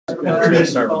We're going to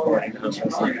start recording now, so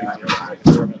it's like I can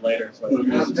confirm it later. But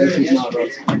This is not a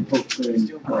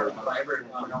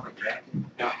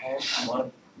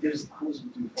There's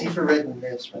deeper red than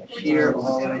this right here,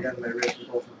 all the way down to my wrist.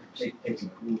 Takes a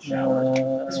cool shower.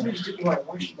 That's what I used to do when I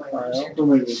washed my arms. I don't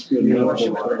think it's good. I wash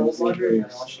it with cold water and I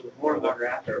wash it with warm water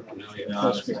after.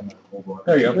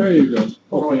 There you go. There you go.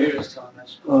 Oh, you're Okay. just telling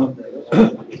us.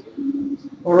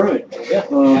 All right.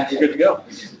 Yeah, you're good to go.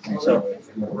 So,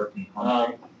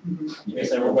 I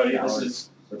guess everybody, this is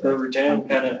for Rutan,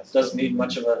 kind of doesn't need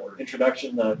much of an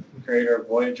introduction. The creator of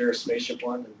Voyager, Spaceship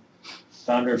One, and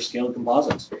founder of Scaled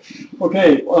Composites.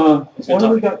 Okay. What do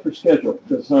we got for schedule?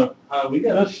 Because We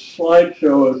got this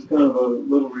slideshow is kind of a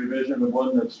little revision of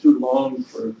one that's too long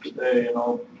for today, and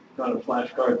I'll kind of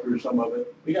flashcard through some of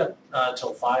it.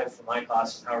 till 5 for my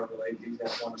class, and however late these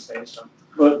guys want to stay. So,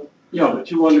 But yeah,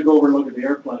 but you wanted to go over and look at the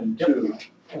airplane too.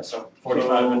 yeah, so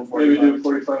 45 and So maybe 45. do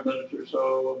 45 minutes or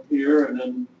so here, and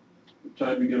then the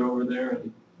time to get over there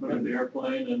and look at the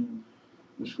airplane and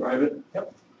describe it.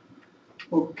 Yep.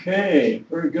 Okay,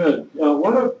 very good.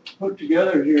 What I've put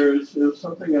together here is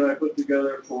something that I put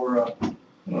together for a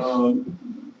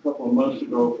couple of months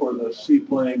ago for the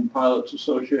Seaplane Pilots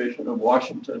Association of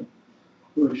Washington,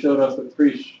 who showed up at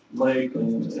Priest Lake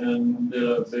and did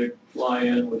a big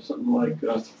fly-in with something like,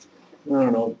 I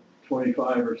don't know,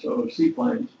 25 or so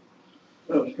seaplanes.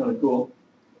 That was kind of cool.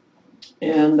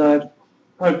 And I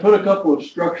put a couple of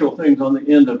structural things on the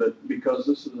end of it because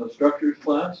this is a structures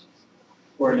class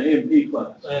or an A&P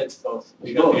class. It's both.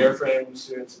 We got the airframe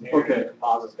students in here, Okay. and the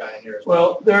composites guy in here as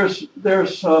well. Well,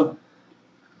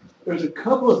 there's a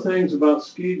couple of things about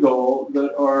SkiGull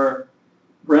that are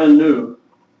brand new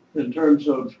in terms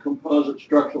of composite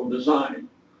structural design.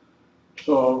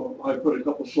 So I put a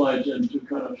couple slides in to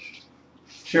kind of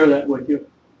share that with you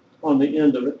on the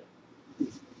end of it.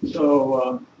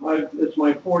 So it's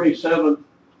my 47th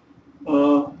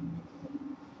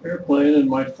airplane and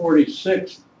my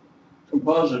 46th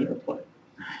composite airplane.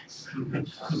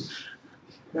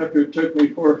 After it took me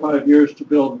 4 or 5 years to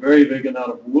build very big and out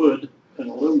of wood and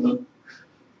aluminum,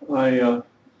 I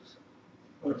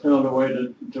found a way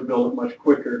to build it much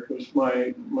quicker because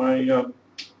my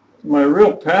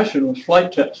real passion was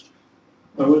flight test.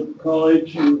 I went to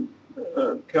college in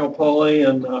Cal Poly,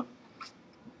 and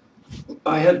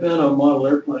I had been a model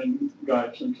airplane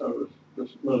guy since I was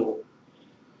just little,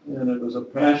 and it was a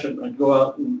passion. I'd go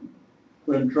out and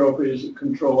win trophies at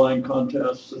control line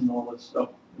contests and all that stuff,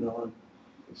 you know.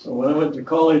 And so when I went to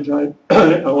college, I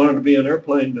wanted to be an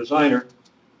airplane designer.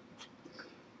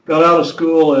 Got out of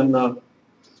school and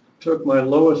took my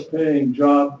lowest paying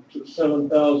job to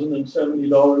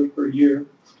 $7,070 per year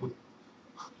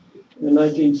in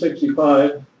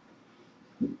 1965,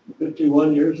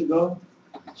 51 years ago.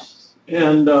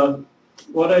 And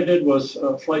what I did was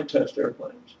flight test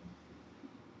airplanes.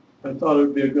 I thought it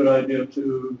would be a good idea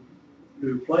to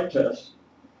do flight tests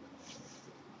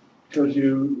because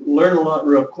you learn a lot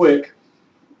real quick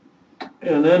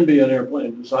and then be an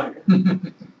airplane designer.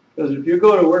 Because if you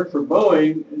go to work for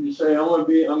Boeing and you say,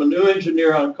 I'm a new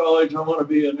engineer out of college, I want to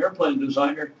be an airplane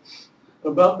designer,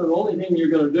 about the only thing you're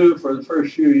going to do for the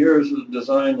first few years is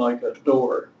design like a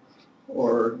door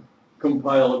or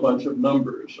compile a bunch of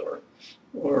numbers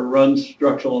or run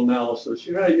structural analysis.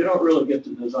 You don't really get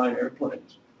to design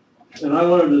airplanes. And I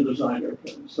wanted to design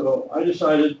airplanes. So I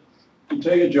decided to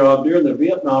take a job during the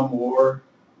Vietnam War.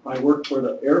 I worked for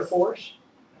the Air Force,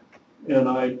 and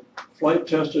I flight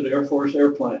tested Air Force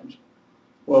airplanes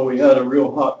while we had a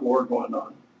real hot war going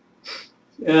on.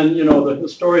 And, you know, the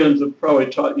historians have probably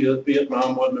taught you that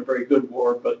Vietnam wasn't a very good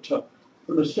war, but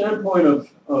from the standpoint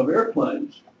of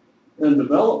airplanes and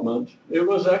development, it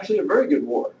was actually a very good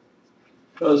war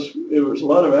because there was a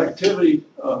lot of activity.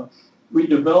 We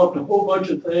developed a whole bunch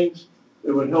of things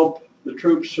that would help the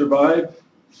troops survive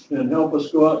and help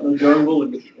us go out in the jungle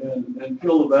and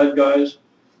kill the bad guys.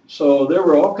 So there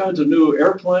were all kinds of new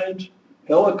airplanes,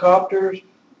 helicopters,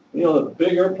 you know, the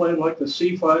big airplane like the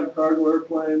C-5 cargo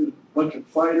airplane, a bunch of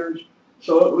fighters.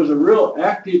 So it was a real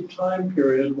active time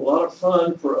period, a lot of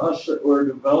fun for us that were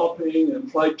developing and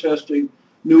flight testing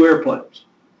new airplanes.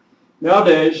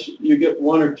 Nowadays, you get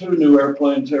 1 or 2 new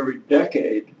airplanes every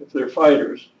decade if they're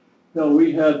fighters. No,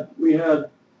 we had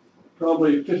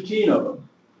probably 15 of them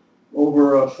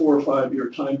over a 4 or 5 year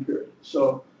time period.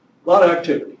 So a lot of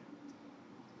activity.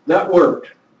 That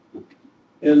worked.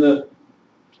 And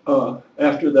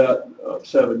after that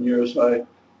 7 years, I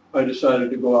decided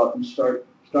to go out and start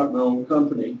my own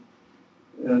company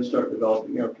and start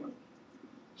developing airplanes.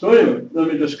 So anyway, let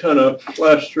me just kind of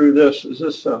flash through this. Is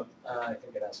this? I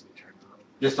think it has to be turned on.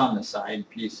 Just on the side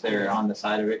piece there, on the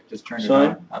side of it, just turn it Side?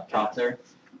 on up top there.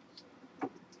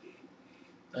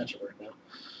 That should work now.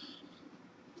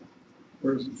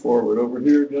 Where's the forward? Over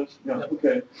here, just? Yeah,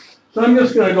 okay. So I'm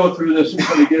just going to go through this and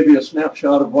kind of give you a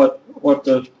snapshot of what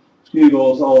the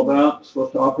SkiGull is all about. It's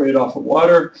supposed to operate off of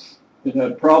water. It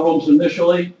had problems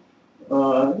initially,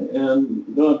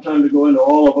 and don't have time to go into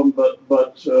all of them,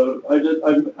 but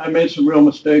I made some real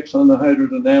mistakes on the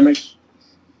hydrodynamics,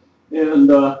 and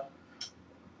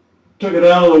took it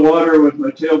out of the water with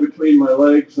my tail between my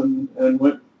legs and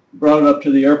brought it up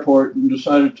to the airport and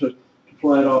decided to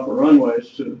fly it off the runways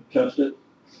to test it.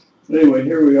 Anyway,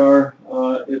 here we are.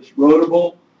 It's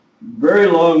roadable, very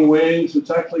long wings.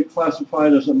 It's actually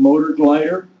classified as a motor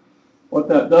glider. What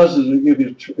that does is it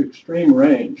gives you extreme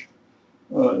range,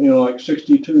 like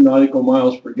 62 nautical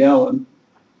miles per gallon.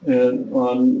 And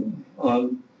on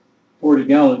 40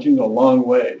 gallons, you can go long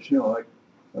ways, like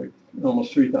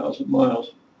almost 3,000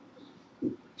 miles.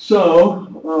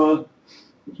 So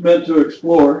it's meant to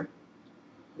explore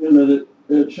in that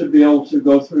it should be able to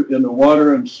go through in the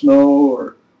water and snow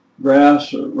or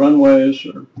grass or runways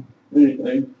or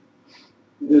anything.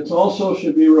 It also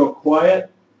should be real quiet.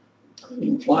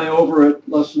 You can fly over it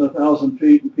less than 1,000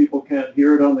 feet and people can't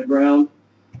hear it on the ground.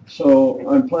 So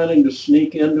I'm planning to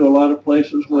sneak into a lot of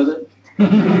places with it.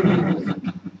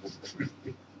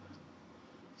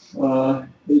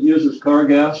 It uses car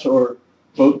gas or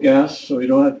boat gas, so you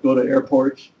don't have to go to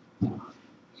airports.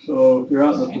 So if you're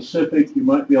out in the Pacific, you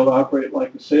might be able to operate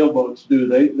like the sailboats do.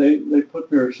 They put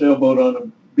their sailboat on a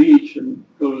beach and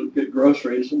go to get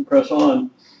groceries and press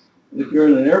on. If you're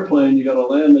in an airplane, you got to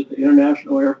land at the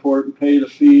international airport and pay the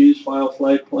fees, file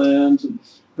flight plans, and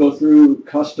go through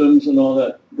customs and all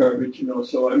that garbage,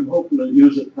 So I'm hoping to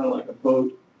use it kind of like a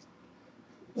boat.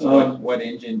 So what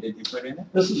engine did you put in it?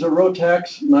 This is a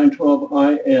Rotax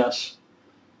 912IS.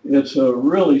 It's a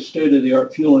really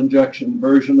state-of-the-art fuel injection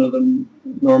version of the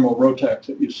normal Rotax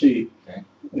that you see. Okay.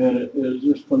 And it is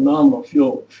just phenomenal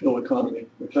fuel economy,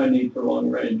 which I need for long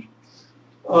range.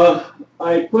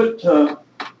 I put the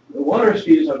water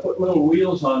skis, I put little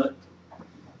wheels on it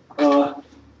so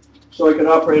I could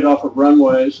operate off of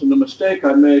runways. And the mistake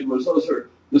I made was the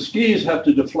skis have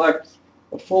to deflect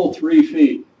a full 3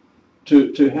 feet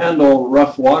to handle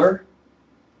rough water.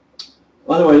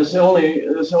 By the way, it's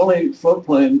the only float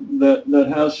plane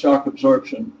that has shock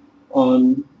absorption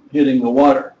on hitting the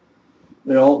water.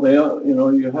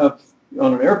 You have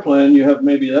on an airplane, you have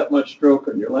maybe that much stroke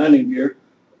on your landing gear,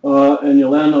 and you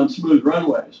land on smooth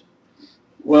runways.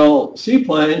 Well,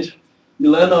 seaplanes,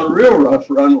 you land on real rough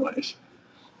runways,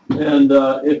 and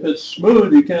if it's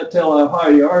smooth, you can't tell how high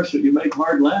you are, so you make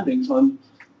hard landings on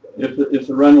if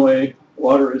the runway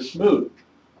water is smooth.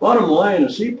 Bottom line, a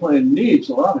seaplane needs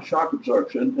a lot of shock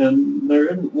absorption, and there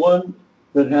isn't one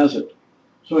that has it.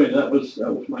 So anyway, that was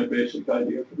my basic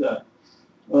idea for that.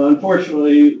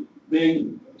 Unfortunately,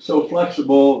 being so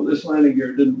flexible, this landing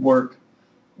gear didn't work,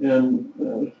 and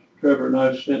Trevor and I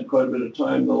have spent quite a bit of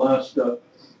time the last 8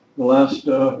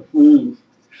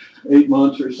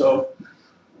 months or so.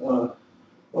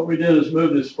 What we did is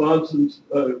move the sponsons,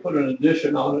 put an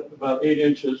addition on it about 8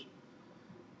 inches,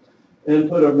 and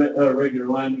put a regular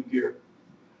landing gear,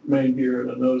 main gear and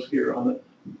a nose gear on it,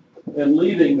 and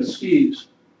leaving the skis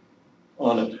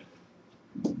on it.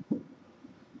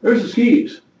 There's the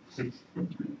skis.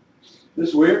 This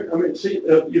is weird. I mean, see,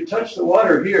 you touch the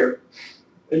water here,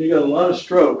 and you got a lot of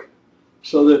stroke.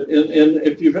 So that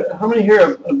if you've, how many here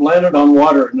have landed on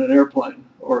water in an airplane,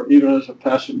 or even as a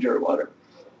passenger water?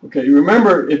 Okay, you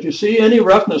remember, if you see any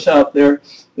roughness out there,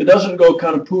 it doesn't go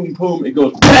kind of boom, boom. It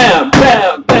goes bam,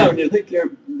 bam, bam. And you think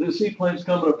the seaplane's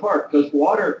coming apart because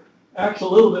water acts a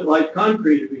little bit like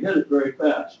concrete if you hit it very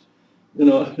fast.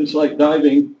 It's like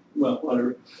diving, well,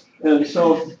 whatever. And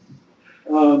so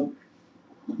the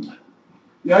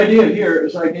idea here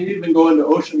is I can even go into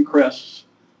ocean crests.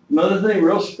 Another thing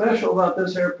real special about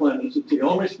this airplane is it's the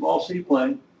only small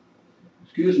seaplane,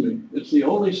 it's the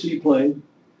only seaplane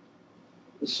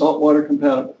that's saltwater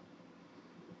compatible.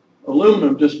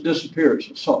 Aluminum just disappears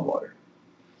in saltwater.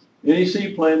 Any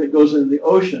seaplane that goes into the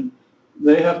ocean,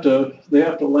 they have to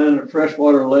land in a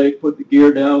freshwater lake, put the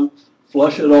gear down,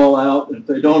 flush it all out. And if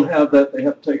they don't have that, they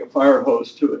have to take a fire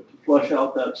hose to it to flush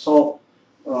out that salt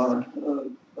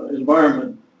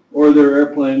environment, or their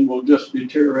airplane will just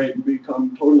deteriorate and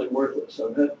become totally worthless.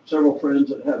 I've had several friends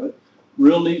that have it,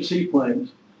 real neat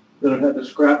seaplanes that have had to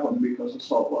scrap them because of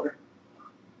salt water.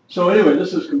 So anyway,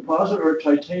 this is composite or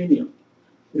titanium.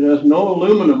 It has no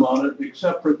aluminum on it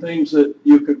except for things that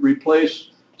you could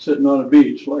replace sitting on a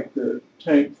beach, like the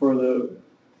tank for the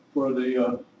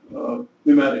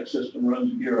pneumatic system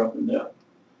runs the gear up and down.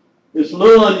 It's a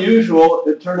little unusual.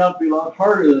 It turned out to be a lot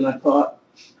harder than I thought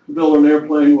to build an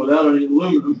airplane without any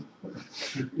aluminum.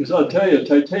 Because I'll tell you,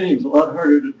 titanium's a lot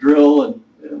harder to drill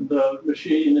and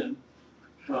machine and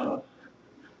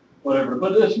whatever.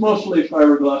 But it's mostly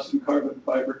fiberglass and carbon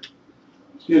fiber.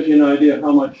 This gives you an idea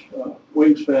how much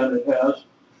wingspan it has.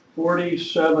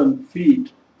 47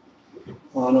 feet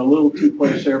on a little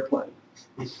two-place airplane.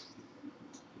 It's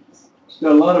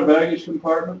got a lot of baggage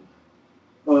compartment.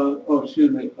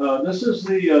 Excuse me. This is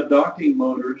the docking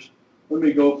motors. Let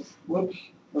me go. Whoops.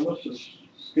 I must have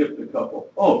skipped a couple.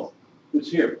 Oh,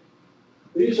 it's here.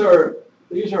 These are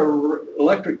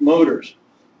electric motors.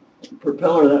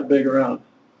 Propeller that big around,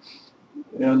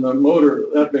 and the motor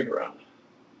that big around.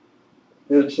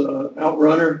 It's an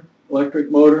outrunner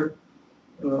electric motor.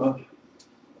 Let's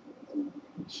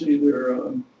see,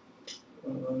 they're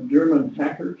German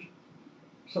hackers.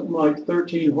 Something like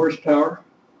 13 horsepower.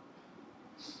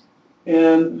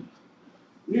 And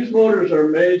these motors are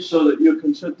made so that you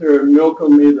can sit there and milk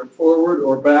them either forward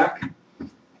or back.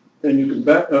 And you can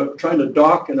back, trying to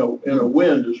dock in a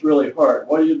wind is really hard.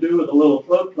 What you do with a little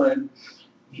float plane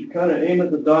is you kind of aim at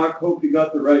the dock, hope you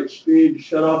got the right speed,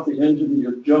 shut off the engine, and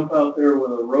you jump out there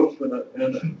with a rope and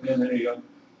a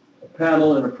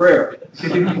paddle and a prayer.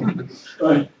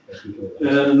 Right.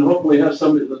 And hopefully have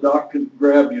somebody at the dock can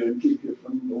grab you and keep you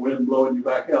from the wind blowing you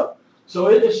back out. So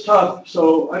it is tough.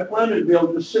 So I plan to be able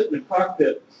to just sit in the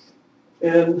cockpit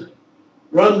and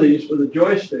run these with a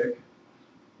joystick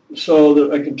so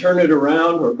that I can turn it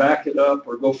around or back it up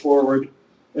or go forward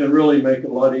and really make it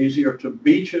a lot easier to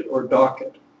beach it or dock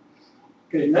it.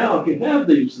 Okay, now if you have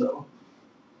these though,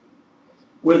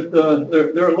 with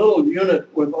they're a little unit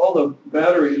with all the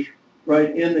batteries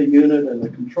right in the unit and the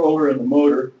controller and the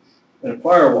motor and a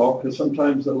firewall, because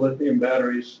sometimes the lithium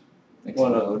batteries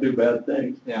want to do bad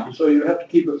things. Yeah. So you have to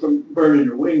keep it from burning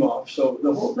your wing off. So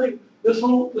the whole thing, this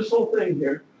whole thing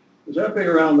here is that big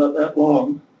around about that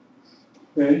long.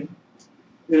 Okay.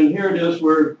 And here it is,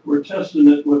 we're testing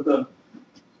it with the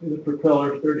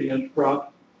propeller 30-inch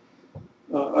prop.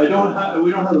 We don't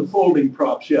have the folding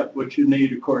props yet, which you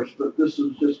need, of course, but this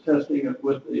is just testing it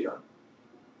with the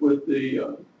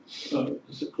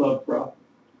it's a club prop.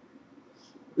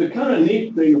 The kind of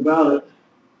neat thing about it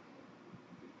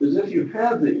is if you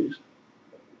have these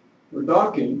for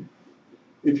docking,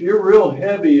 if you're real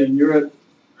heavy and you're at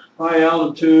high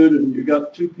altitude and you've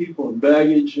got two people in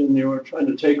baggage and you're trying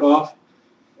to take off,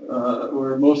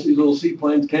 where most of these little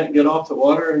seaplanes can't get off the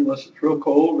water unless it's real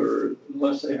cold or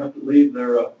unless they have to leave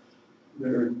their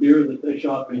deer that they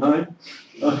shot behind.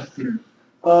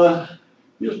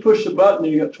 You just push the button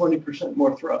and you got 20%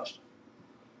 more thrust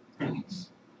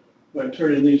by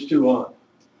turning these two on.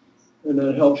 And then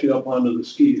it helps you up onto the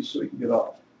skis so you can get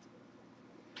off.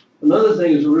 Another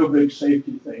thing is a real big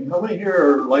safety thing. How many here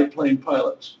are light plane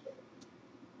pilots?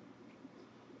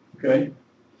 Okay.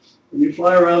 When you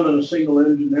fly around in a single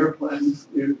engine airplane,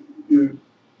 you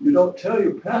don't tell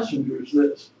your passengers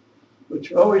this, but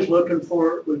you're always looking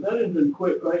for, with that engine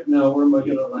quit right now, where am I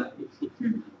going to land?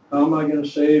 How am I going to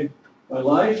save my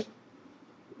life?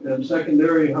 And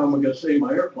secondary, how am I going to save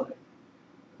my airplane?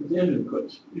 If the engine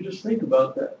quits. You just think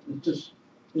about that. It's just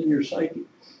in your psyche.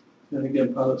 And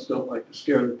again, pilots don't like to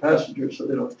scare their passengers, so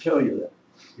they don't tell you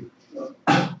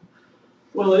that.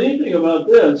 Well, the neat thing about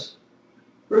this,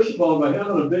 first of all, by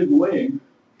having a big wing,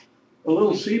 a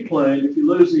little seaplane, if you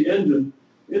lose the engine,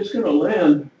 it's going to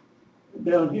land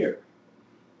down here.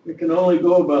 It can only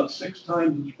go about 6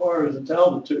 times as far as its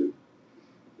altitude,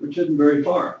 which isn't very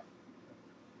far,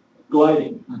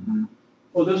 gliding. Mm-hmm.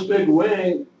 Well, this big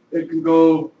wing, it can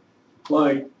go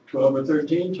like 12 or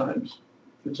 13 times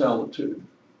its altitude.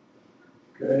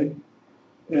 Okay?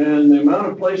 And the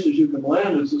amount of places you can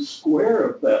land is a square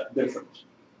of that difference,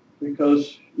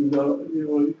 because you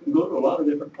can go to a lot of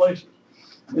different places.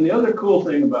 And the other cool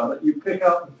thing about it, you pick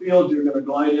out the fields you're going to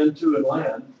glide into and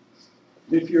land.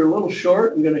 If you're a little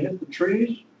short and going to hit the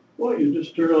trees, well, you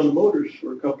just turn on the motors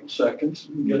for a couple of seconds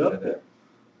and get up there,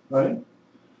 right?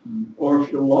 Mm-hmm. Or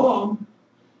if you're long,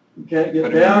 you can't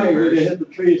get down and you're going to hit the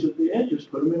trees at the end,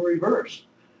 just put them in reverse.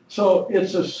 So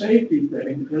it's a safety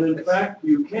thing, and in fact,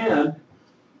 you can,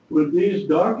 with these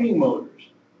docking motors,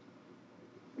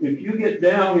 if you get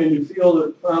down and you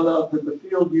found out that the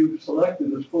field you've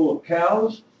selected is full of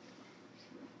cows,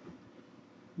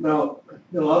 now,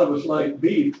 a lot of us like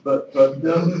beef, but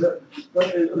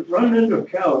running into a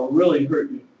cow will really hurt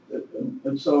you.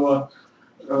 And so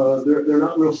they're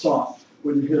not real soft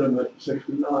when you hit them at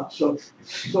 60 knots. So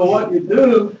what you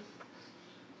do,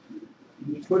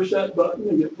 you just push that button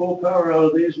and get full power out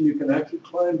of these, and you can actually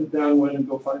climb the downwind and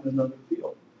go find another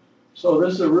field. So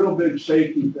this is a real big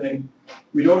safety thing.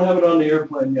 We don't have it on the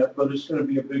airplane yet, but it's going to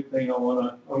be a big thing I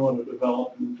want to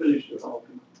develop and finish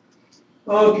developing.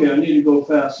 Okay, I need to go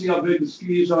fast. See how big the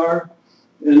skis are?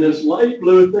 And this light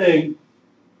blue thing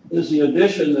is the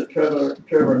addition that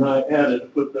Trevor and I added to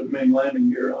put the main landing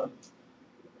gear on.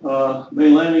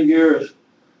 Main landing gear is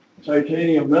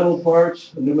titanium metal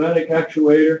parts, a pneumatic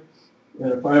actuator,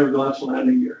 and a fiberglass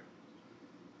landing gear.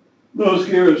 Nose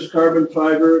gear is carbon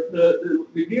fiber.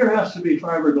 The gear has to be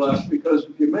fiberglass because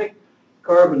if you make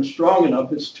carbon strong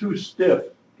enough, it's too stiff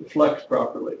to flex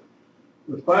properly.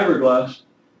 With fiberglass,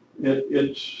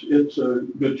 it's a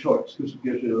good choice because it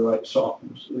gives you the right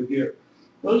softness of the gear.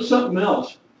 Notice something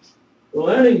else. The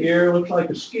landing gear looks like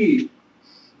a ski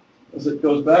as it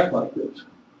goes back like this.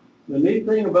 The neat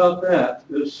thing about that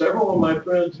is several of my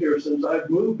friends here, since I've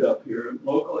moved up here in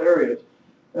local areas,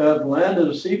 have landed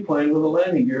a seaplane with a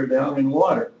landing gear down in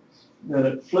water. And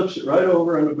it flips it right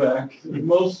over in the back. The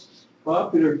most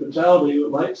popular fatality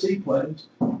with light seaplanes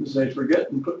is they forget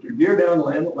and put their gear down,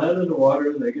 land in the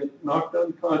water, and they get knocked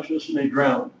unconscious and they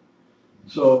drown.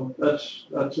 So that's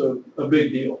a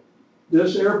big deal.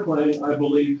 This airplane, I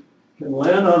believe, can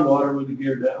land on water with the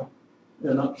gear down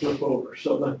and not flip over.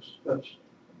 So that's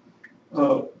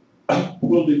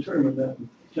we'll determine that.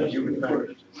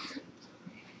 First.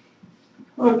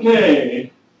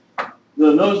 Okay,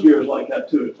 the nose gear is like that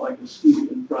too. It's like a ski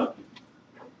in front.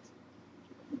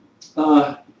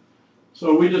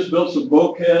 So we just built some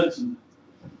bulkheads and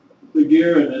the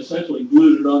gear and essentially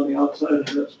glued it on the outside of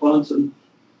that sponson.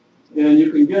 And you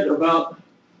can get about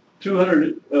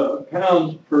 200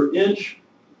 pounds per inch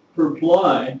per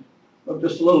ply of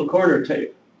just a little corner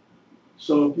tape.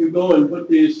 So if you go and put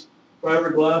these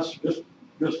fiberglass,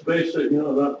 just basic,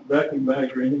 not vacuum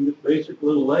bags or anything, just basic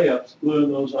little layups,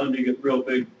 gluing those on to get real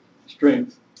big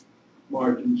strength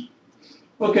margins.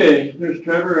 Okay, there's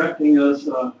Trevor acting as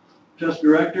test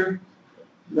director.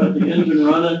 Got the engine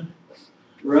running.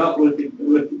 We're out with the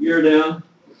gear down,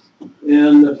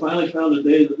 and finally found a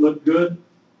day that looked good.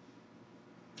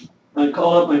 I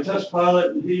called up my test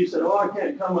pilot, and he said, "Oh, I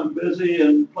can't come. I'm busy,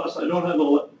 and plus I don't have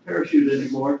a parachute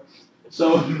anymore."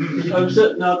 So I'm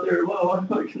sitting out there. Well, what am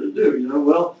I going to do?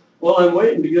 Well, I'm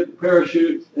waiting to get the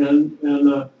parachute, and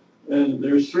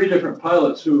there's 3 different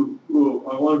pilots who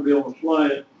I want to be able to fly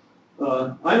it.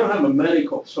 I don't have a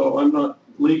medical, so I'm not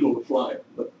legal to fly it,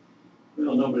 but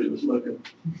nobody was looking.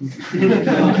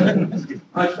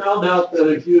 I found out that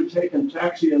if you take and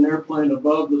taxi an airplane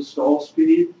above the stall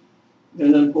speed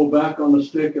and then pull back on the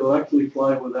stick, it'll actually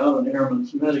fly without an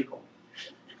airman's medical.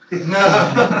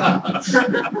 I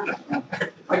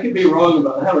could be wrong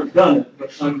about it. I haven't done it,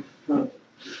 but I'm kind of,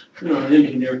 an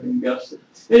engineer can guess it.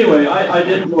 Anyway, I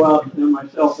did go out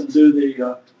myself and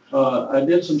do I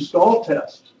did some stall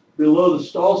tests below the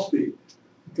stall speed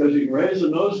because you can raise the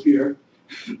nose gear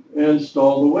and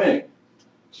stall the wing.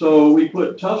 So we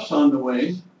put tufts on the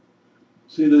wing.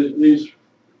 See these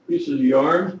pieces of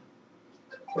yarn?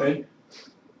 Okay.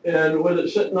 And with it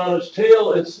sitting on its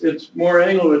tail, it's more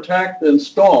angle of attack than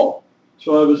stall.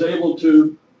 So I was able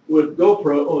to, with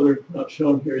GoPro, they're not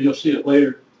shown here, you'll see it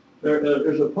later.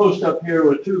 There's a post up here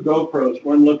with 2 GoPros,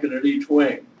 one looking at each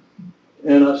wing.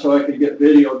 And so I could get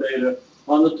video data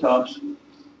on the tufts.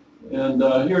 And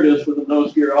here it is with the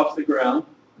nose gear off the ground.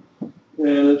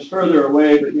 And it's further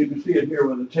away, but you can see it here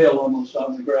with the tail almost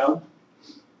on the ground.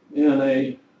 And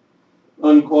a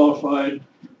unqualified,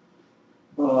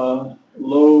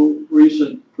 low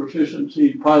recent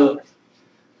proficiency pilot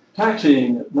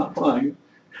taxiing it, not flying it.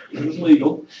 It was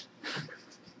legal.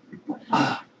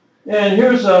 And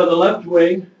here's the left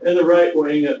wing and the right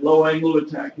wing at low angle of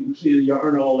attack. You can see the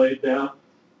yarn all laid down.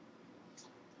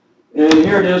 And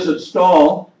here it is at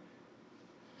stall.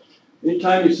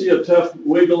 Anytime you see a tuft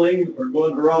wiggling or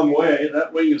going the wrong way,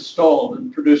 that wing is stalled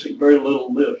and producing very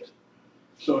little lift.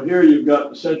 So here you've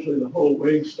got essentially the whole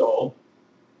wing stalled.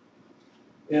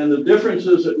 And the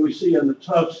differences that we see in the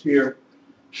tufts here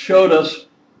showed us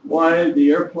why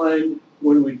the airplane,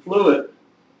 when we flew it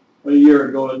a year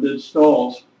ago and did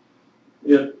stalls,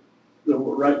 the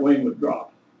right wing would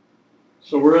drop.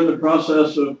 So we're in the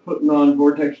process of putting on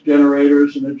vortex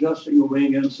generators and adjusting the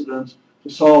wing incidence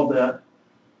to solve that.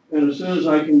 And as soon as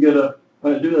I can get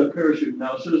I do a parachute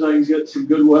now, as soon as I can get some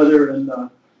good weather and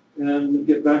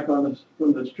get back on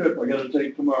from this trip I got to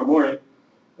take tomorrow morning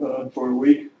for a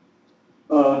week,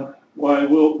 we'll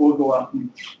go out and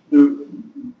do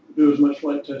as much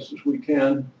flight test as we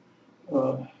can,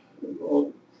 as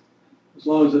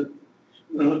long as it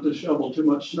don't have to shovel too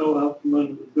much snow out from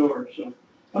under the door. So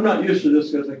I'm not used to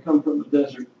this because I come from the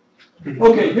desert.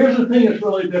 Okay, here's the thing that's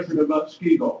really different about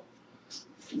SkiGull.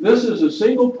 This is a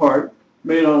single part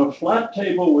made on a flat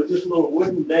table with just little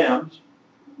wooden dams.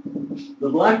 The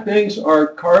black things are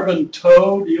carbon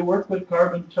tow. Do you work with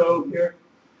carbon tow here?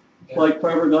 It's like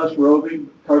fiberglass roving,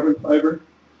 carbon fiber.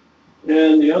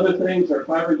 And the other things are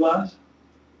fiberglass.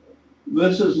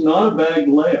 This is not a bag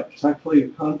layup. It's actually a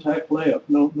contact layup.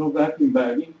 No vacuum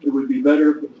bagging. It would be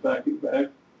better if it was vacuum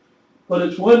bagged. But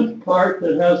it's one part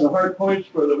that has the hard points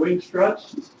for the wing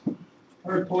struts,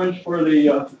 hard points for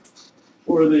the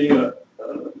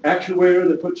actuator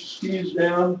that puts the skis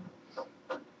down,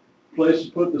 place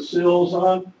to put the sills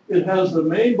on. It has the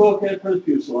main bulkhead for the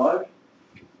fuselage,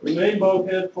 the main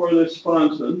bulkhead for the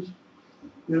sponsons.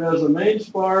 It has the main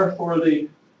spar for the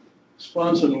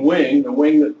sponson wing, the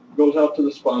wing that goes out to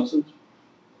the sponsons.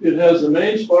 It has the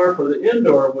main spar for the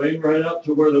indoor wing right up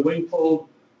to where the wing fold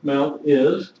mount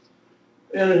is.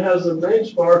 And it has the main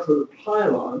spar for the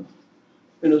pylon.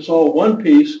 And it's all one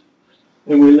piece.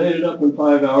 And we laid it up in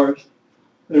 5 hours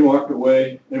and walked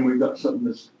away. And we've got something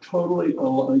that's totally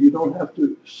aligned. You don't have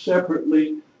to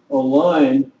separately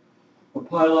align a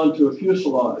pylon to a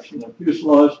fuselage and a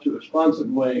fuselage to a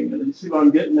sponson wing. And you see what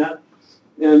I'm getting at?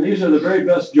 And these are the very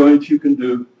best joints you can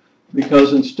do,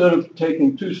 because instead of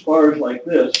taking two spars like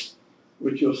this,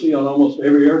 which you'll see on almost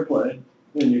every airplane,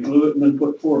 and you glue it and then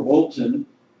put 4 bolts in it,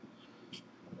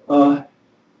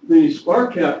 the spar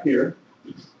cap here,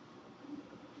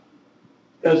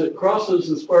 as it crosses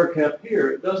the spar cap here,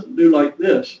 it doesn't do like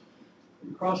this.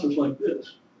 It crosses like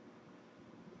this.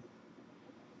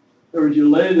 In other words, you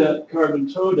lay that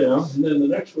carbon toe down, and then the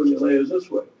next one you lay is this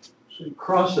way. So you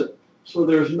cross it. So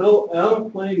there's no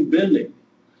out-of-plane bending.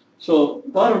 So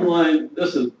bottom line,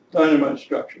 this is dynamite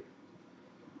structure.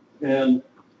 And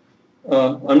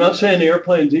I'm not saying the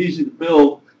airplane's easy to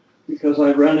build, because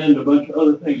I ran into a bunch of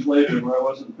other things later where I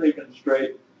wasn't thinking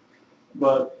straight.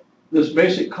 But this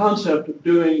basic concept of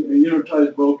doing a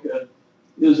unitized bulkhead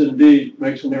is indeed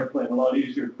makes an airplane a lot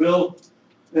easier to build.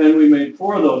 And we made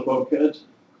 4 of those bulkheads.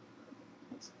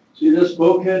 See this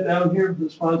bulkhead down here, the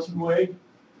sponson wing?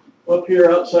 Up here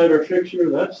outside our fixture,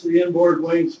 that's the inboard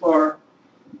wing spar.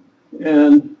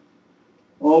 And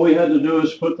all we had to do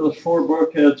is put those 4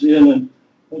 bulkheads in and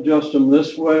adjust them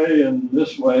this way and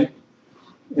this way.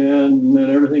 And then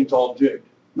everything's all jigged,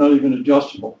 not even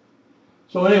adjustable.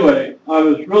 So anyway, I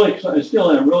was really excited, I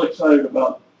still am really excited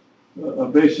about a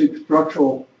basic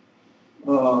structural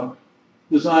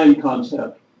design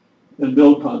concept and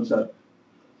build concept.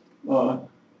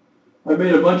 I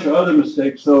made a bunch of other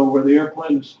mistakes though, where the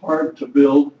airplane is hard to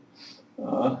build.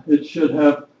 It should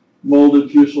have molded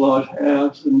fuselage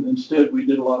halves, and instead we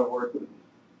did a lot of work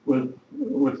with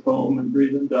foam and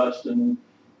breathing dust, and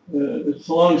it's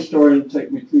a long story, and it'll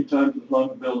take me 3 times as long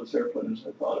to build this airplane as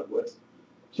I thought it would.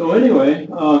 So anyway,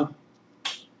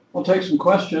 I'll take some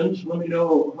questions. Let me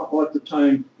know what the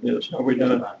time is. Are we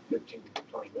done? About 15 to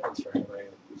 20 minutes for anybody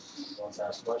who wants to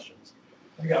ask questions.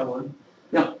 I got one.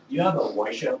 Yeah. You have a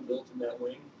washout built in that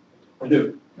wing? I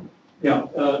do. Yeah,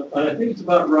 and I think it's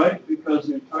about right, because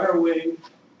the entire wing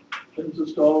is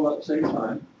installed about the same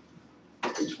time.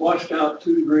 It's washed out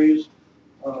 2 degrees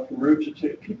from root to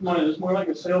tip. Keep in mind, it's more like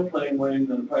a sailplane wing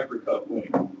than a Piper Cup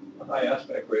wing, a high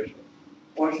aspect ratio.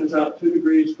 Washes out 2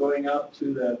 degrees going out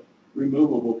to that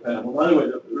removable panel. By the way,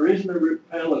 the reason the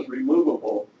panel is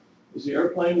removable is the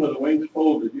airplane with the wings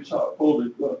folded. You saw it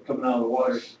folded coming out of the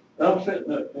water. That'll fit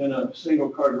in a single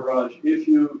car garage if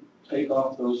you take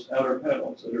off those outer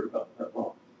panels that are about that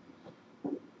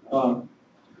long.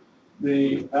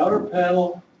 The outer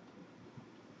panel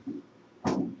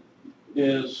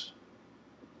has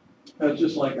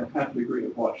just like a half degree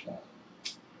of washout.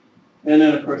 And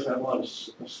then, of course, I have a lot of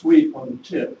sweep on the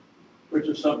tip, which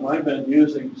is something I've been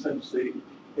using since the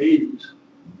 80s.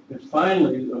 And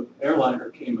finally, the airliner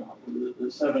came out. The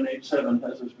 787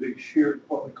 has this big sheared,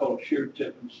 what we call a sheared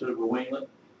tip instead of a winglet.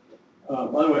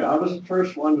 By the way, I was the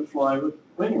first one to fly with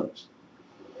winglets.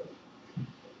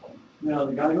 Now,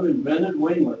 the guy who invented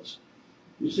winglets,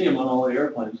 you see them on all the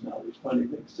airplanes now, these funny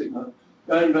things sticking out.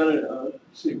 The guy invented,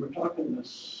 we're talking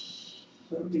this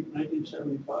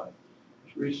 1975.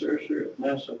 Researcher at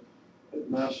NASA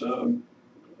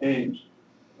Ames.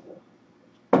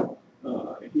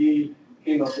 He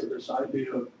came up with this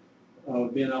idea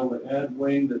of being able to add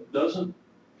wing that doesn't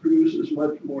produce as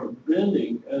much more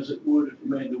bending as it would if you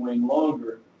made the wing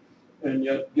longer, and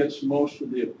yet gets most of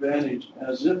the advantage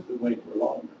as if the wing were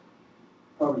longer.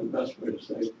 Probably the best way to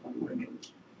say it on wing.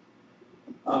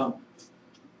 Let's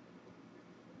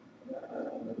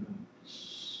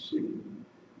see.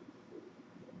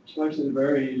 It's actually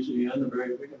very easy and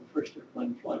very big, and the first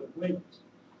airplane to fly with wings.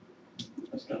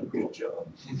 That's kind of a cool job.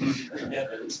 Yeah,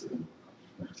 it is.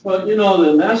 Well, you know,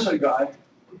 the NASA guy,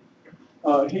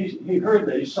 he heard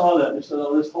that, he saw that, and he said,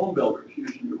 oh, this home builder is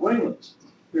using your winglets.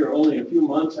 Here, only a few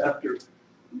months after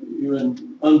you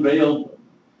unveiled them,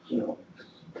 you know.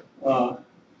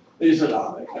 He said,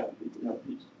 I can't,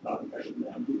 he's not a married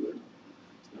man.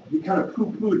 He kind of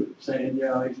poo-pooed it, saying,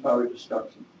 yeah, he's probably just stuck.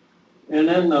 And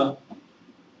then a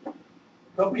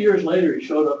couple of years later, he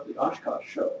showed up at the Oshkosh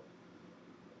show.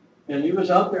 And he was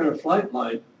out there in a flight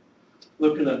line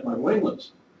looking at my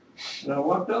winglets. And I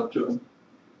walked up to him.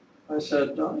 I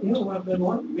said, I've been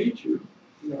wanting to meet you.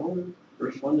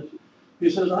 First one. He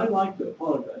says, I'd like to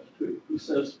apologize to you. He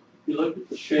says, he looked at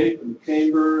the shape and the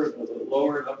camber of the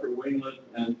lower and upper winglet,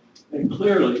 and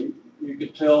clearly you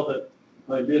could tell that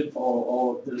I did follow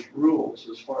all of his rules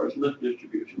as far as lift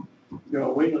distribution. A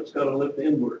winglet's got to lift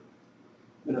inward,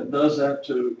 and it does that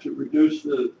to reduce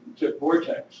the tip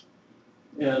vortex.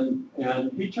 And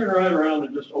he turned right around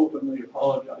and just openly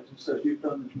apologized. He said, you've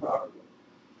done this properly.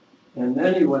 And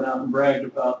then he went out and bragged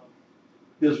about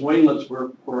his winglets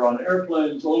were on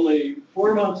airplanes only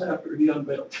 4 months after he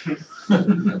unveiled them.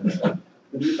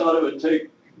 And he thought it would take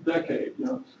a decade,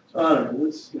 So I don't know,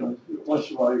 it's, once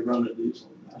in a while you run into these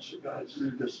little master guys,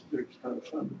 they're just kind of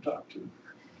fun to talk to.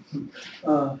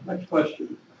 Next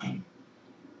question. I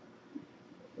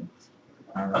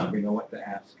don't really know what to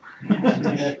ask.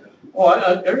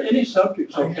 Any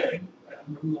subject's okay.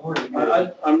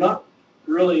 I'm not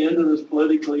really into this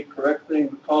politically correct thing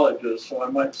with colleges, so I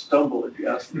might stumble if you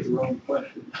ask me the wrong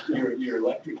question. Your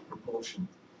electric propulsion,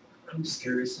 I'm just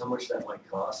curious how much that might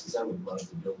cost, because I would love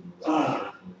to build an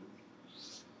electric.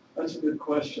 That's a good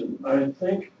question. I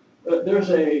think that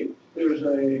there's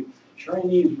a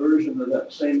Chinese version of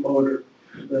that same motor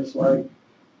that's like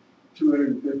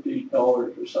 $250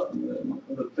 or something. And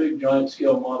the big giant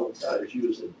scale model guys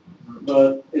use it,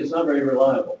 but it's not very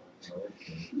reliable.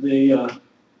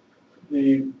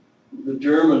 The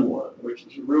German one, which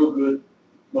is a real good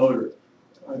motor,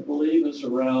 I believe is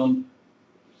around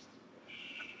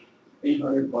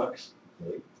 $800.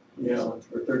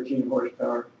 For 13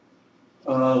 horsepower.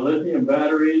 Lithium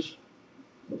batteries,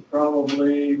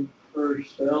 probably per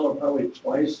cell are probably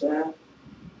twice that.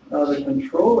 The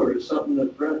controller is something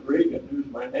that Brent Regan, who's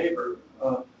my neighbor,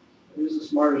 he's the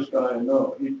smartest guy I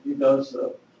know. He does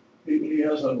he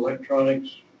has an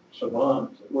electronics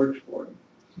savant that works for him.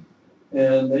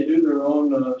 And they do their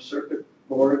own circuit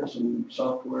boards and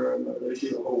software, and they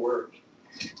do the whole works.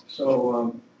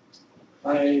 So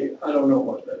I don't know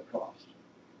what that cost.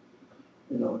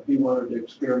 If he wanted to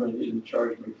experiment, he didn't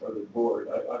charge me for the board.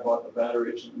 I bought the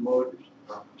batteries and the motors.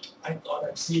 I thought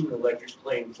I've seen an electric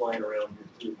plane flying around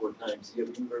here 3 or 4 times. Have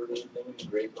you heard anything in the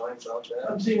grapevines about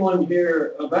that? I've seen one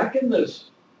here back in the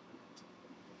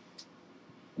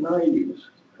 90s.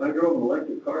 I drove an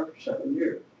electric car for 7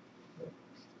 years.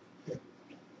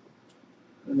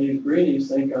 And these greenies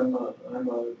think I'm a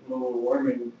global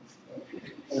warming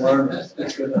alarmist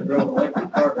because I drove an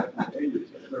electric car back in the 80s.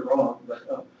 They're wrong, but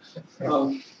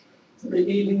the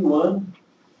EV1,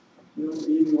 the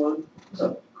EV1, it's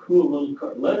a cool little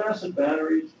car. Lead acid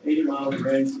batteries, 80 miles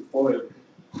range, boy,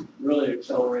 really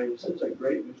accelerates. It's a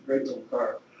great little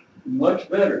car. Much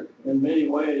better in many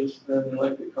ways than the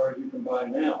electric cars you can buy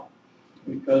now,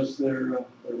 because their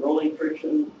rolling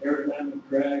friction, aerodynamic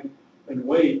drag, and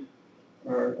weight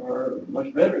are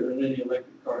much better than any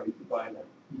electric car you can buy now.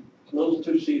 It's a little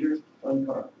 2-seater, fun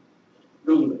car.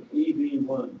 Google it,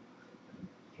 EV1.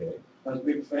 Okay. I was a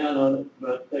big fan on it,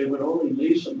 but they would only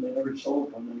lease them. They never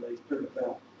sold them, and they took it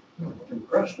back and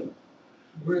crushed them.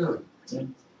 Really? Yeah.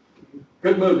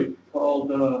 Good movie called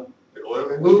Who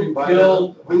Who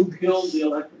Killed the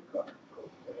Electric Car.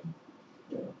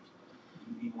 Yeah.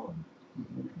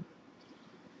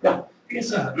 Yeah. I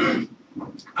guess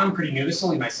I'm pretty new. This is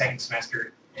only my 2nd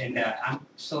semester, and I'm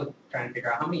still trying to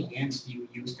figure out how many hands do you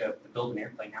use to build an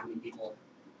airplane? How many people?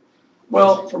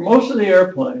 Well, for most of the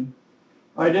airplane,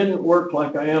 I didn't work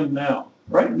like I am now.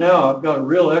 Right now, I've got a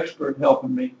real expert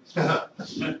helping me. So,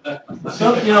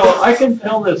 I can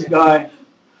tell this guy,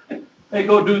 hey,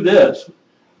 go do this.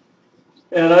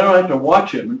 And I don't have to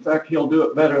watch him. In fact, he'll do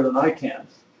it better than I can.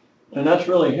 And that's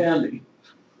really handy.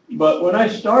 But when I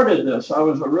started this, I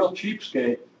was a real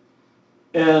cheapskate.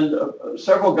 And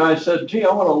several guys said, gee,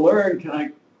 I want to learn. Can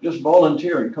I just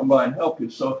volunteer and come by and help you?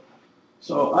 So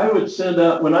I would send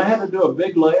out, when I had to do a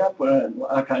big layup,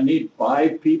 like I need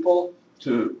 5 people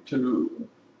to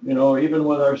even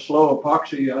with our slow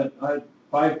epoxy, I had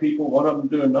 5 people, one of them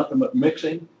doing nothing but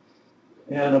mixing.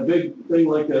 And a big thing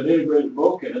like that integrated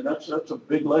bulkhead, that's a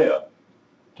big layup.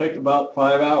 Take about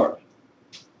 5 hours.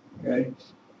 Okay.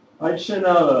 I'd send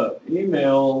out an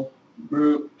email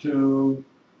group to,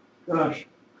 gosh,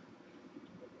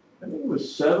 I think it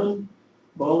was 7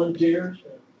 volunteers,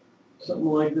 something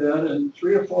like that, and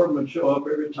 3 or 4 of them would show up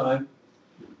every time.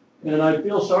 And I'd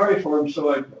feel sorry for them, so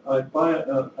I'd buy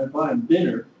them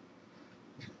dinner.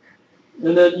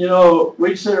 And then,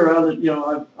 we'd sit around and,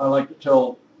 I like to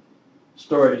tell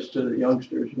stories to the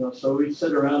youngsters, so we'd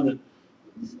sit around and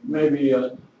maybe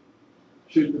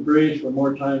shoot the breeze for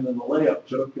more time than the layup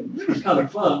took, and it was kind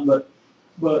of fun,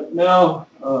 but now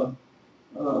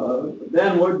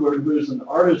Dan Woodward, who's an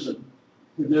artisan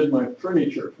who did my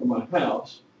furniture for my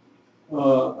house,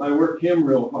 I worked him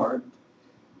real hard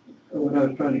when I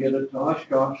was trying to get it to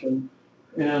Oshkosh, and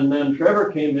then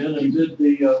Trevor came in and did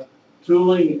the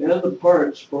tooling and the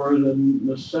parts for the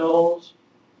nacelles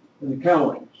and the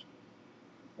cowlings.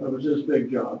 That was his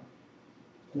big job.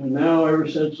 And now, ever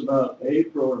since about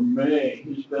April or May,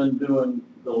 he's been doing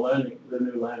the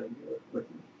new landing gear with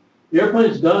me. The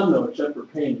airplane's done though, except for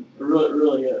painting. It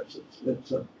really is.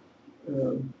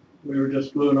 We were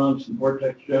just gluing on some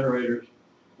vortex generators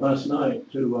last night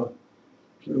to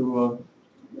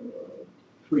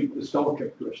tweak the stall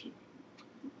characteristics.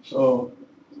 So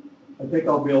I think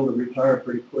I'll be able to retire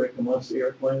pretty quick unless the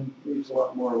airplane needs a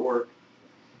lot more work.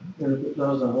 And if it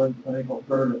doesn't, I think I'll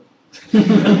burn it.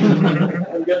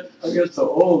 I get so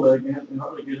old I can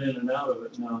hardly get in and out of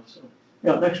it now. So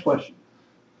yeah, next question.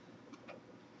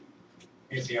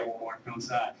 Here's one more.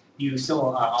 You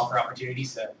still offer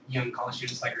opportunities to young college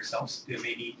students like yourselves to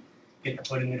maybe get the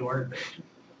foot in the door,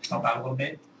 help out a little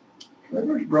bit?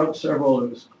 Trevor's brought several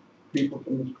of his people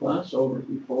from his class over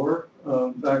before,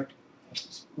 back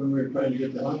when we were trying to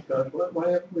get to Oshkosh.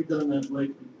 Why haven't we done that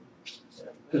lately?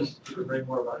 Just to bring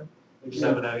more money. We just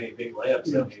haven't had any big layups.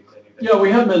 Yeah. Yeah,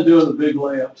 we haven't been doing the big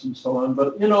layups and so on,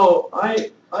 but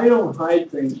I don't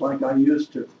hide things like I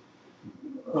used to.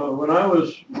 When I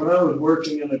was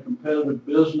working in a competitive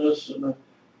business and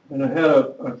I had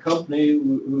a company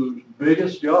whose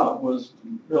biggest job was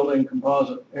building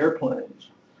composite airplanes,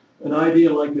 an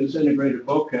idea like this integrated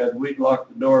bulkhead, we'd lock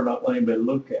the door and not let anybody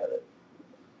look at it.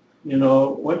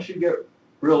 Once you get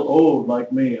real old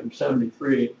like me, I'm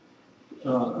 73,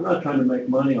 I'm not trying to make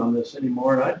money on this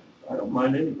anymore, and I don't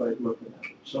mind anybody looking at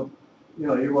it. So,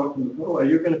 you're welcome to go.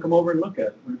 You're going to come over and look at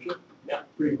it, aren't you? Yeah,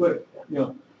 pretty quick.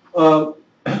 Yeah.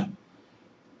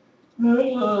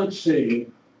 Let's see.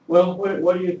 Well,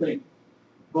 what do you think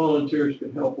volunteers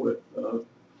could help with?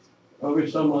 Probably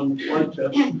some on flight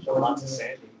tests. So Lots of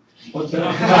Sandy. What's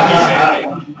that?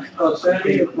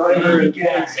 Sandy, and primer, and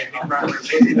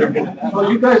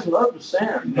well, you guys love the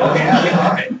sand. Oh, yeah, we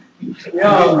love it. Yeah,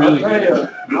 I'll tell you,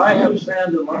 I have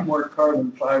sand a lot more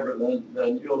carbon fiber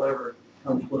than you'll ever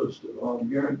come close to. I'll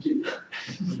guarantee you.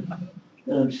 And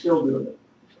I'm still doing it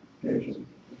occasionally.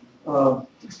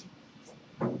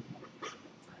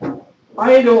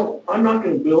 I'm not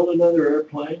going to build another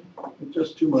airplane. It's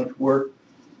just too much work.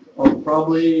 I've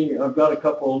got a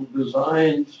couple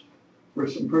designs for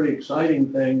some pretty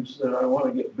exciting things that I want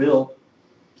to get built.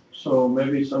 So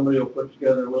maybe somebody will put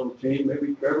together a little team.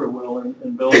 Maybe Trevor will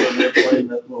and build an airplane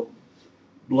that will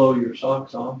blow your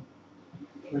socks off.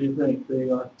 What do you think?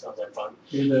 Sounds like fun.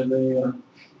 Either the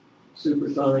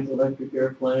supersonic electric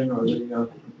airplane or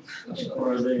the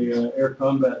air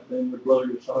combat thing would blow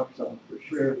your socks off for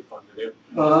sure. Fun to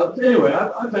do. Anyway,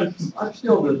 I'm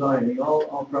still designing.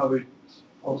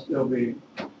 I'll still be.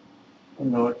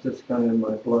 It's just kind of in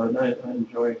my blood. I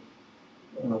enjoy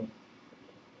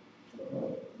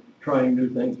trying new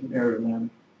things in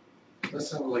aerodynamics. That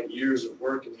sounded like years of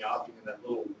work in the offing in that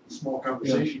little small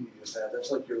conversation you just had. That's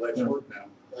like your life's work now.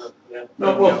 Yeah.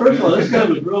 No, well, first of all, this guy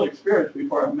was real experienced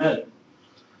before I met him.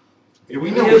 Yeah, we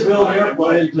He know has built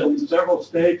airplanes in several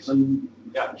states and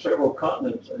several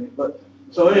continents. But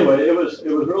so anyway, it was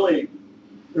really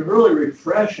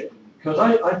refreshing because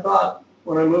I thought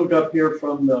when I moved up here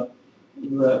from the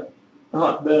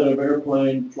hotbed of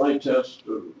airplane flight tests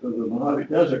to the Mojave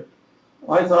Desert,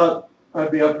 I thought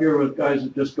I'd be up here with guys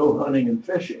that just go hunting and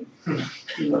fishing.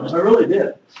 I really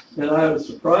did, and I was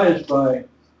surprised by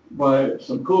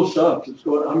some cool stuff that's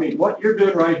going on. I mean, what you're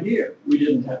doing right here, we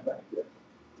didn't have back there.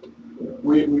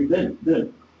 We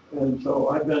didn't. And so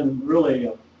I've been really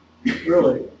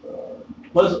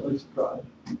pleasantly surprised.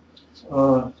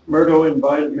 Murdo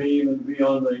invited me even to be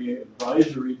on the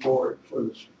advisory board for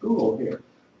the school here,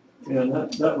 and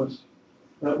that was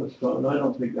fun. I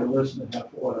don't think they listened to half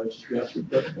of what I suggested.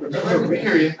 But we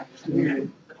hear you.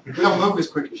 We don't move as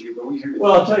quick as you, but we hear you.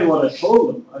 well, I'll tell you what I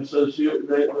told them. I said,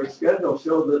 their schedule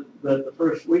showed that the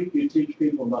first week you teach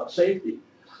people about safety.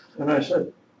 And I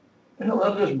said,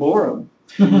 I'll just bore them.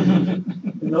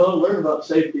 Learn about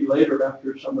safety later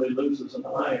after somebody loses an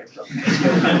eye or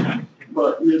something.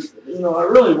 But, I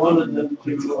really wanted them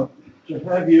to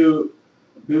have you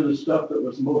do the stuff that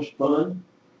was most fun.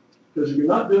 Because if you're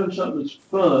not doing something that's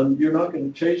fun, you're not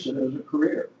going to chase it as a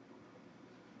career.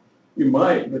 You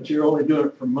might, but you're only doing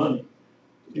it for money.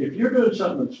 if you're doing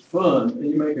something that's fun and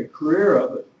you make a career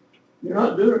of it, you're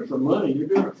not doing it for money, you're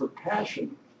doing it for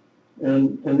passion.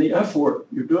 And the F word,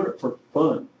 you're doing it for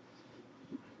fun.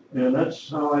 And that's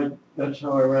how I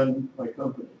run my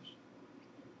companies.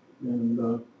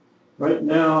 And right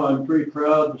now, I'm pretty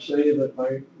proud to say that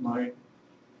my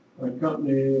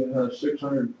company has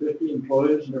 650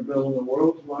 employees, and they're building the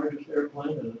world's largest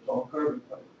airplane, and it's all carbon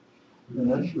fiber.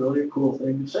 And that's really a cool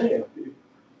thing to say after you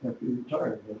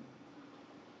retire.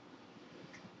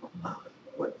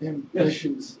 What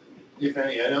ambitions, if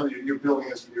any, I know you're building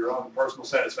this for your own personal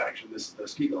satisfaction, the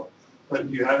SkiGull, but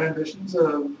do you have ambitions,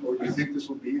 or do you think this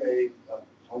will be a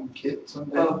home kit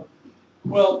someday?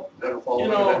 Well, That'll fall you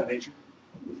under know, that nature?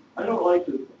 I don't like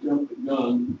to jump the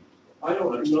gun. I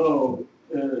don't know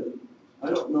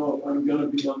if I'm going to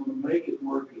be able to make it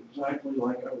work exactly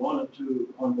like I want it to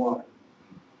on water.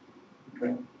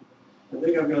 Okay. I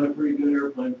think I've got a pretty good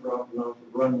airplane for off and off the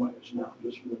runways now,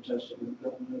 just from the testing I've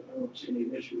done. I don't see any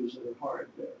issues that are hard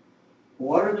there. The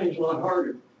water thing's a lot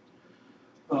harder.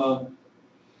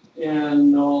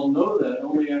 And I'll know that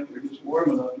only after it gets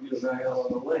warm enough to get it back out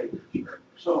on the lake.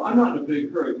 So I'm not in a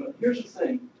big hurry, but here's the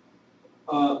thing.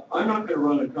 I'm not going to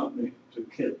run a company to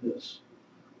kit this.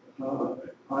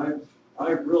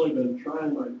 I've really been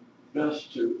trying my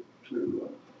best to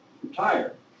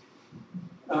retire.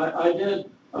 I did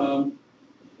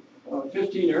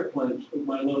 15 airplanes with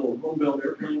my little home-built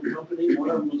airplane company. One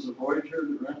of them was the Voyager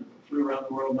that flew around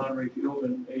the world non-refueled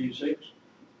in '86.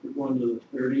 We're going to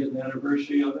the 30th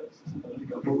anniversary of it in a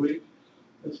couple of weeks.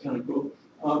 That's kind of cool.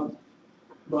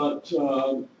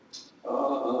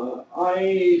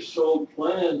 I sold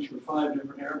plans for 5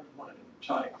 different airplane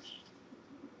types.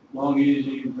 Long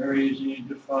Easy, Very Easy,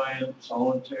 Defiant,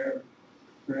 Solitaire,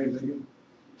 very big.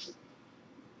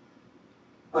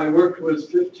 I worked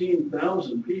with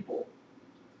 15,000 people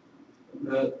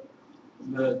that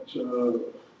had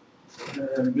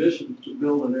ambitions to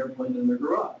build an airplane in their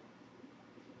garage.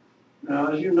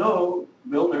 Now, as you know,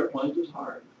 building airplanes is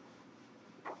hard,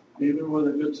 even with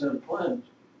a good set of plans.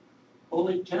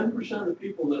 Only 10% of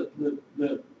people that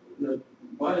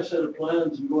buy a set of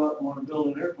plans and go out and want to build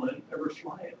an airplane ever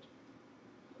fly it.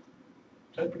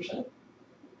 10%.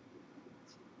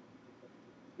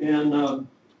 And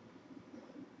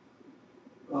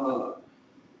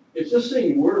if this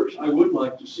thing works, I would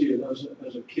like to see it as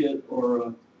a kit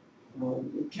or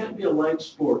it can't be a light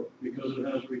sport because it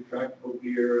has retractable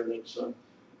gear and it's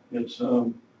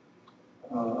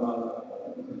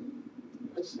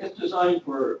designed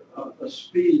for a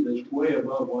speed that's way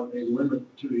above what they limit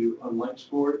to you on light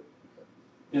sport.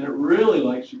 And it really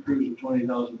likes to cruise at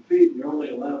 20,000 feet. You're only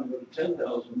allowed to go to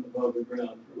 10,000 above the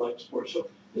ground for light sport. So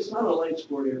it's not a light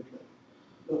sport airplane.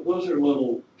 Those are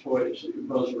little toys that you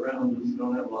buzz around and you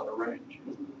don't have a lot of range.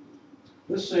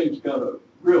 This thing's got a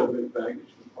real big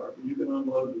baggage compartment. You can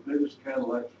unload the biggest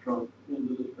Cadillac's trunk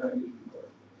into this baggage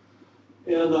compartment.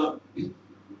 And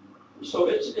so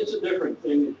it's a different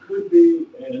thing. It could be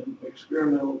an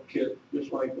experimental kit,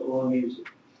 just like the Long Easy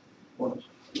was.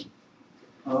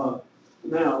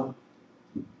 Now,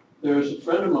 there's a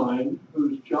friend of mine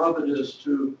whose job it is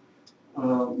to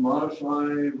modify,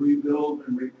 rebuild,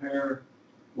 and repair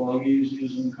Long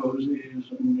Easies and Cozies and,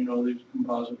 these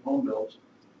composite home builds.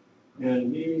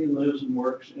 And he lives and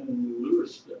works in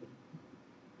Lewiston.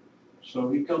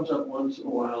 So he comes up once in a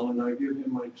while and I give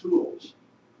him my tools.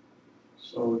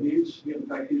 So in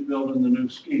fact, he's building the new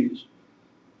skis.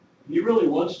 He really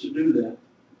wants to do that.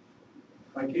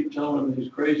 I keep telling him he's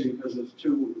crazy because it's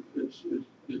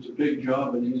a big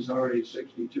job and he's already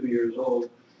 62 years old.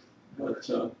 But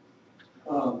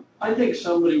I think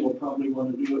somebody will probably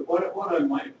want to do it. What I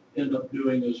might end up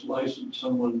doing is license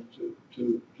someone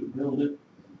to build it.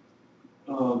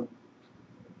 I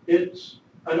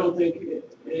don't think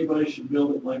anybody should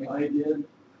build it like I did.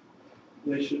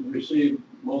 They should receive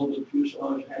molded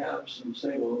fuselage halves and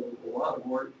save a lot of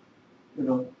work,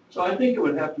 So I think it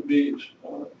would have to be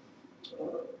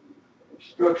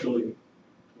structurally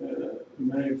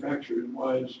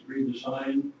manufactured-wise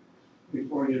redesigned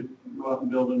before you go out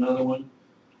and build another one.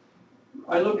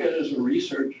 I look at it as a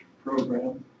research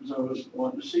program because I was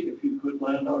wanting to see if you could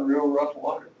land on real rough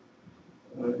water.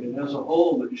 It has a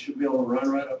hole that you should be able to run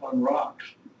right up on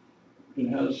rocks. It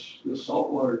has the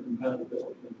saltwater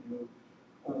compatibility.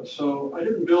 So I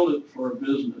didn't build it for a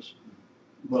business,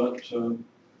 but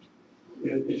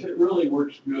if it really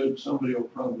works good, somebody will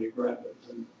probably grab it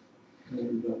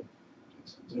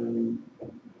and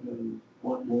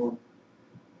want more.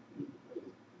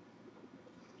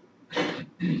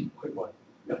 Quick one.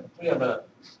 Yeah. We have an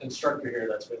instructor here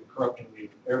that's been corrupting the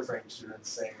airframe students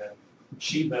saying that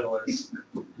sheet metal is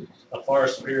a a far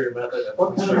superior method of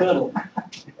What kind of metal?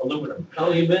 aluminum.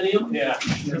 Aluminium? Yeah,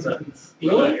 it's a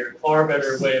Really? far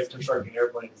better way of constructing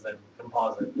airplanes than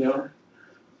composite. Yeah.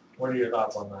 What are your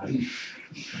thoughts on that?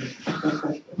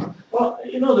 Well,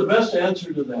 you know, the best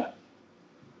answer to that,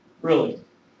 really,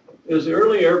 is the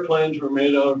early airplanes were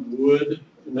made out of wood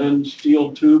and then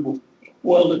steel tube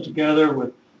welded together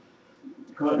with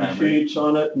cotton sheets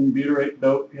on it and butyrate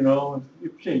dope, you know,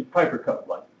 you've seen Piper Cup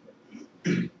like.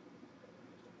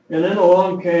 And then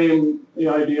along came the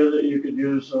idea that you could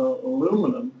use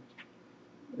aluminum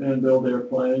and build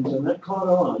airplanes, and that caught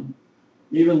on,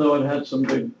 even though it had some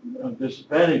big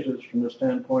disadvantages from the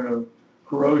standpoint of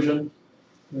corrosion,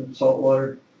 salt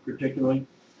water particularly,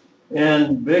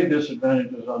 and big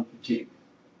disadvantages on fatigue.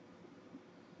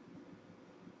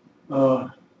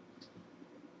 But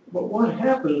what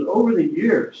happened over the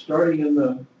years, starting in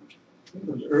the I think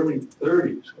it was early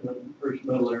 30s when the first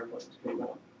metal airplanes came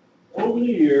out, over the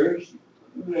years,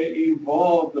 they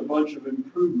evolved a bunch of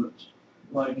improvements.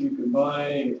 Like you could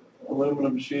buy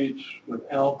aluminum sheets with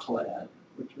alclad,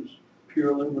 which was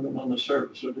pure aluminum on the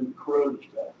surface, so it didn't corrode as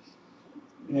bad.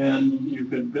 And you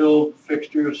could build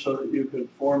fixtures so that you could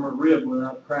form a rib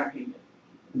without cracking it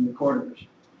in the corners.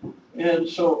 And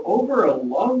so over a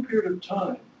long period of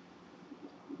time,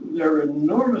 there were an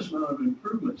enormous amount of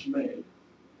improvements made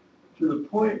to the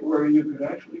point where you could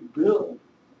actually build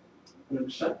an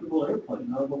acceptable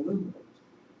airplane out of aluminum,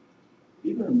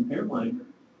 even an airliner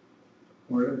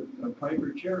or a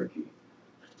Piper Cherokee,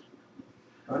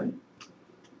 right?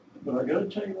 But I got to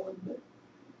tell you one thing.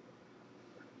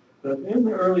 That in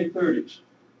the early 30s,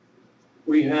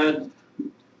 we had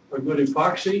a good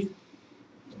epoxy,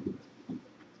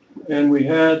 and we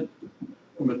had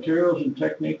the materials and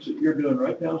techniques that you're doing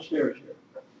right downstairs here.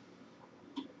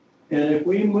 And if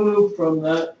we move from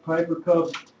that Piper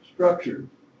Cub structure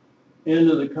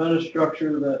into the kind of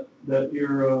structure that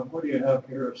your, what do you have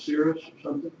here, a Cirrus or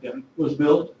something, was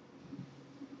built,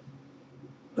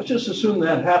 let's just assume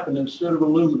that happened instead of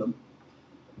aluminum.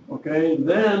 Okay,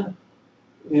 then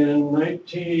in when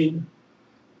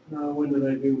did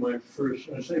I do my first,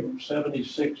 I say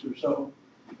 76 or so,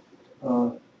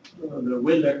 the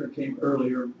Windecker came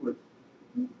earlier with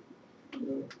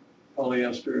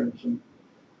polyester and some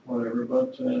whatever,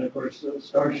 but, and of course the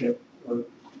Starship,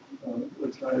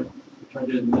 which I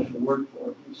did initial work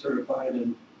for, was certified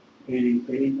in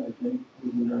 88, I think,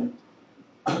 89.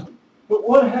 But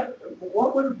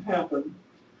what would have happened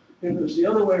if it was the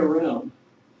other way around?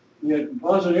 You had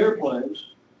composite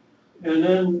airplanes, and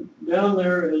then down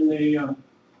there in the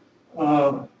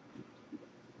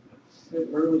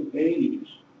early 80s,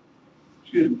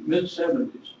 excuse me,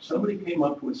 mid-70s, somebody came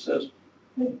up with says,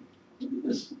 hey, look at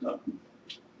this stuff,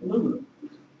 aluminum.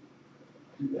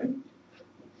 Okay?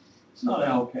 It's not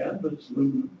alcad, but it's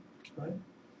aluminum, right?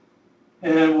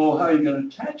 And well, how are you going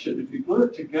to attach it? If you glue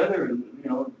it together, and you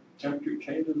know, temperature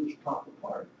changes, it's pop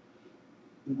apart.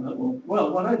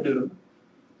 Well, what I do,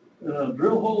 I'll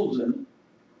drill holes in it,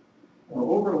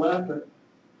 I'll overlap it,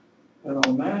 and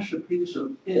I'll mash a piece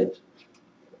of it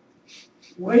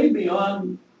way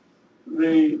beyond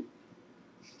the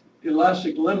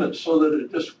elastic limit so that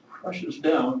it just crushes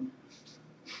down.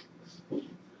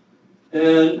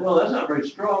 And, well, that's not very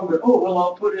strong, but, oh, well,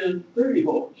 I'll put in 30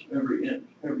 holes every inch,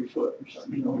 every foot or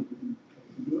something, you know, you can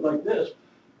do it like this.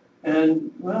 And,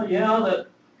 well, yeah, that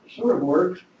sort of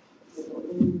works,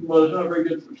 but it's not very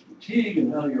good for fatigue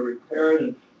and how you repair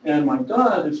it. And my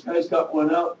God, this guy's got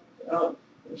one out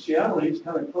in Seattle, he's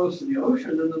kind of close to the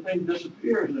ocean, and the thing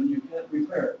disappears and you can't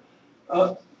repair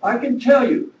it. I can tell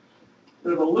you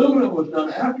that if aluminum was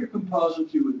done after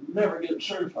composites, you would never get it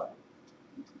certified.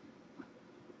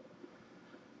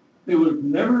 They would have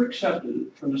never accepted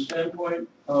it from the standpoint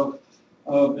of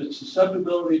its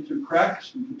susceptibility to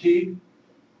cracks and fatigue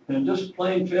and just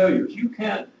plain failures. You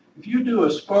can't, if you do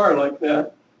a spar like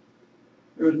that,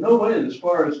 there's no way the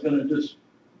spar is going to just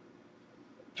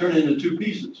turn into two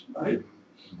pieces, right?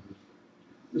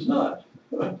 It's not.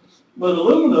 But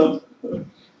aluminum, you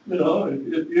know,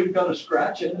 if you've got a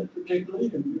scratch in it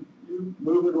particularly and you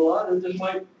move it a lot, it just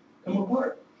might come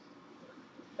apart.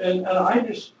 And I've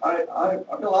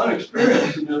got a lot of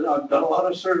experience in it. I've done a lot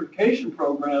of certification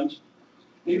programs,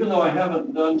 even though I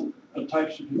haven't done a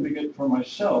type certificate for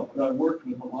myself, but I've worked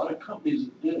with a lot of companies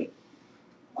that did it.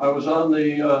 I was on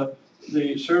the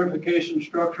certification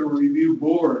structure review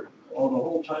board the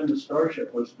whole time the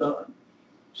Starship was done.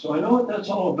 So I know what that's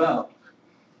all about.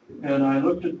 And I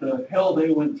looked at the hell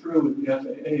they went through with the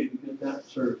FAA to get that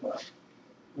certified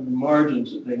and the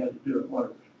margins that they had to do it,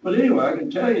 whatever. But anyway, I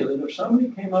can tell you that if somebody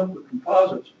came up with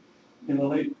composites in the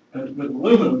late, with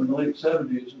aluminum in the late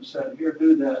 70s and said, here,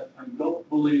 do that, I don't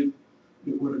believe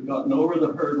it would have gotten over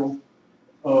the hurdle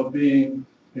of being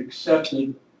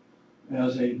accepted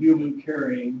as a human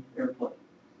carrying airplane.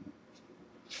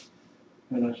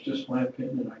 And that's just my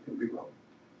opinion, I could be wrong.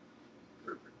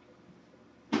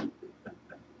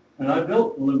 And I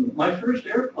built aluminum, my first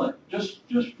airplane, just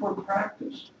for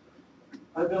practice.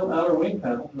 I built outer wing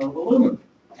panels of aluminum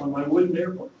on my wooden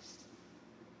airplane.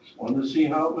 Just wanted to see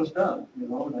how it was done, you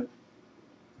know, and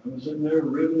I was in there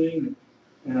riveting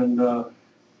and, you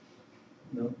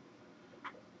know.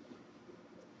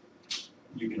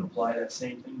 You can apply that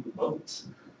same thing to boats.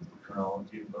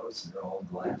 Chronology of boats, they're all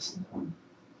glass now.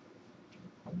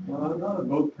 Well, I'm not a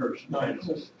boat person, No, I it's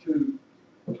know. just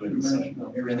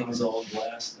two-dimensional. Everything's all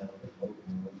glass now.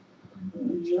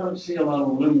 You don't see a lot of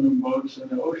aluminum boats in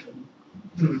the ocean.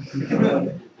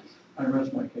 I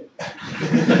rest my case.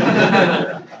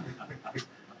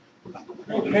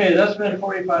 Okay, that's been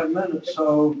 45 minutes,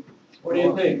 so what do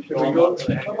you think? Should we go?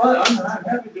 I'm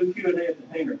happy to do Q&A at the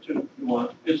hangar too, if you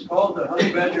want. It's called the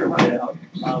Honey Badger Hideout.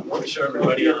 Want to show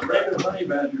everybody Your favorite honey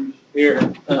badgers. Here,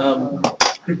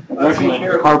 recommend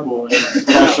carpooling.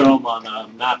 I'll show them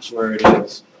on maps where it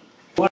is.